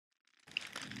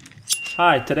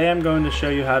Hi, today I'm going to show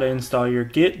you how to install your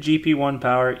GET GP1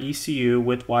 Power ECU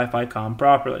with Wi-Fi comm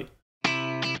properly.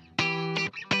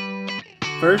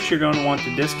 First, you're going to want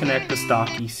to disconnect the stock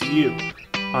ECU.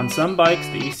 On some bikes,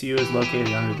 the ECU is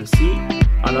located under the seat.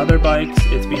 On other bikes,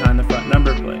 it's behind the front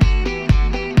number plate.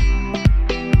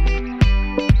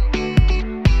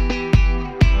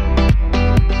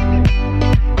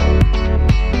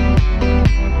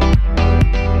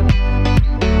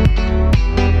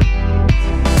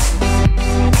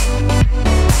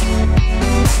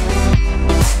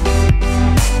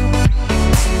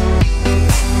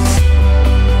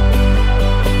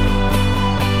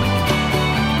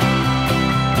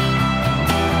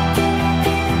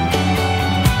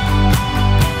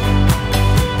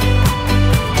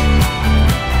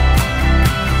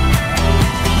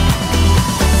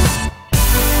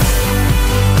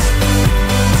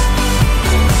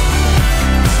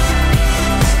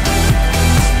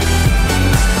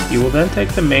 You will then take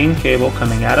the main cable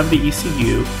coming out of the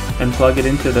ECU and plug it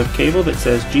into the cable that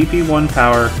says GP1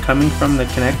 Power coming from the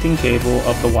connecting cable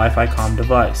of the Wi-Fi comm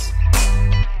device.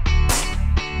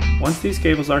 Once these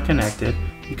cables are connected,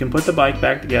 you can put the bike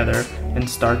back together and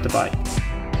start the bike.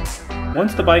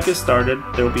 Once the bike is started,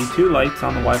 there will be two lights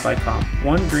on the Wi-Fi comm,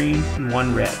 one green and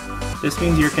one red. This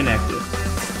means you're connected.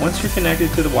 Once you're connected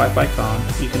to the Wi-Fi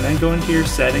comm, you can then go into your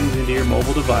settings into your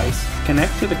mobile device,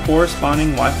 connect to the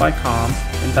corresponding Wi-Fi comm,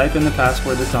 and type in the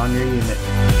password that's on your unit.